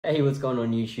Hey, what's going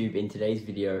on YouTube? In today's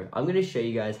video, I'm going to show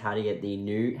you guys how to get the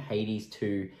new Hades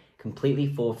 2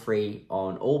 completely for free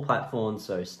on all platforms,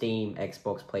 so Steam,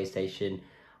 Xbox, PlayStation.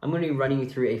 I'm going to be running you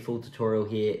through a full tutorial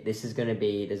here. This is going to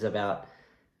be, there's about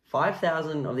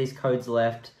 5,000 of these codes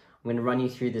left. I'm going to run you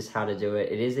through this, how to do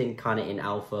it. It is in kind of in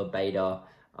alpha, beta,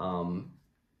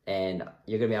 and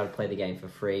you're going to be able to play the game for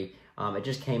free. It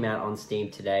just came out on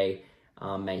Steam today.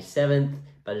 May 7th,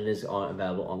 but it is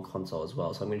available on console as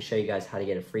well. So I'm going to show you guys how to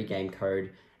get a free game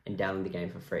code and download the game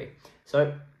for free.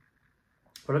 So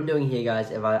what I'm doing here,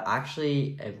 guys, if I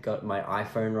actually have got my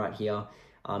iPhone right here,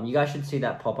 you guys should see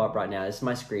that pop up right now. This is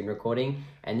my screen recording,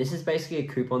 and this is basically a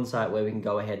coupon site where we can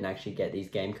go ahead and actually get these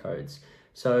game codes.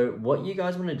 So what you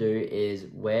guys want to do is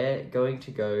we're going to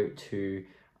go to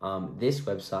this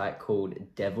website called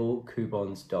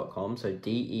devilcoupons.com, so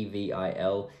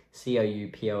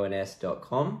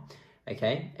devilcoupons.com.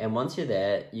 Okay, and once you're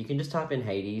there, you can just type in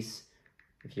Hades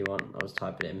if you want. I'll just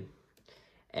type it in,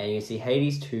 and you see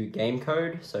Hades 2 game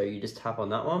code, so you just tap on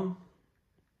that one.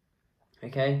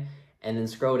 Okay, and then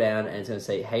scroll down and it's going to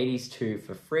say Hades 2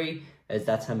 for free, as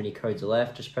that's how many codes are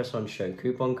left. Just press on show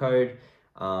coupon code,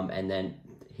 and then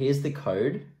here's the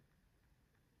code,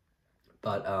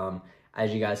 but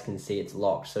as you guys can see, it's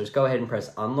locked. So just go ahead and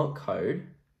press unlock code.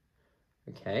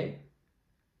 Okay.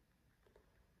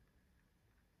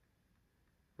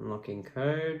 Unlocking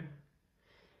code.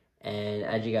 And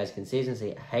as you guys can see, it's going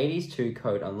to say Hades 2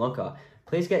 code unlocker.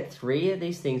 Please get 3 of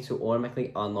these things to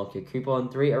automatically unlock your coupon.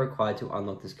 3 are required to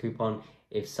unlock this coupon.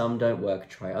 If some don't work,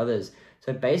 try others.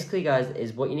 So basically, guys,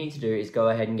 is what you need to do is go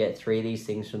ahead and get 3 of these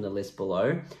things from the list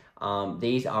below.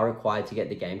 These are required to get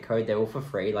the game code. They're all for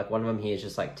free. Like one of them here is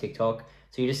just like TikTok.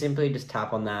 So you just simply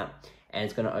tap on that and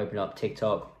it's going to open up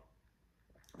TikTok.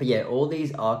 But yeah, all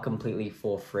these are completely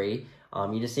for free.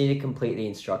 You just need to complete the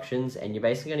instructions and you're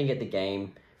basically going to get the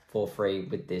game for free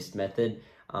with this method.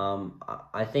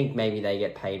 I think maybe they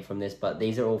get paid from this, but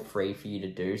these are all free for you to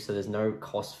do. So there's no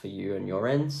cost for you on your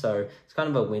end. So it's kind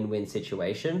of a win-win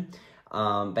situation.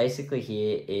 Basically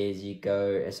here is you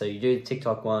go, so you do the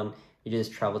TikTok one, you do this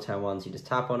Travel Town one, so you just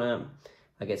tap on it.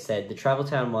 Like I said, the Travel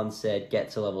Town one said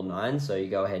get to level 9, so you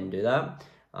go ahead and do that.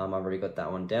 I've already got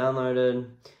that one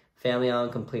downloaded. Family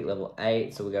Island complete level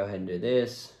 8, so we'll go ahead and do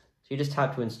this. So you just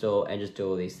tap to install and just do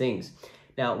all these things.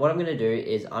 Now, what I'm going to do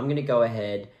is I'm going to go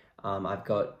ahead, I've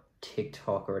got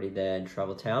TikTok already there in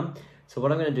Travel Town. So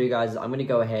what I'm going to do, guys, is I'm going to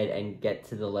go ahead and get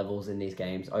to the levels in these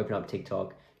games, open up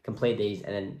TikTok, complete these,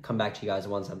 and then come back to you guys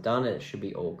once I've done it. It should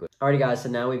be all good. Alrighty, guys, so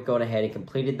now we've gone ahead and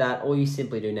completed that. All you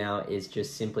simply do now is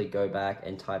just simply go back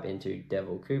and type into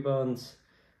Devil Coupons,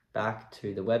 back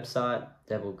to the website,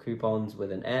 Devil Coupons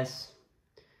with an S.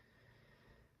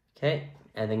 Okay,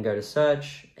 and then go to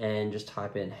search and just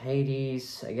type in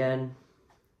Hades again.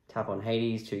 Tap on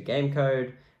Hades 2 game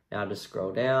code. Now just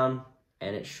scroll down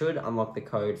and it should unlock the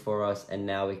code for us, and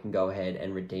now we can go ahead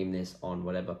and redeem this on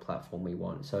whatever platform we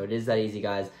want. So it is that easy,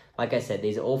 guys. Like I said,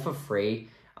 these are all for free.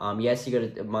 Yes,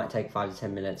 it might take 5 to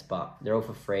 10 minutes, but they're all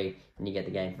for free and you get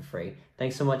the game for free.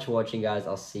 Thanks so much for watching, guys.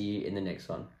 I'll see you in the next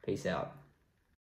one. Peace out.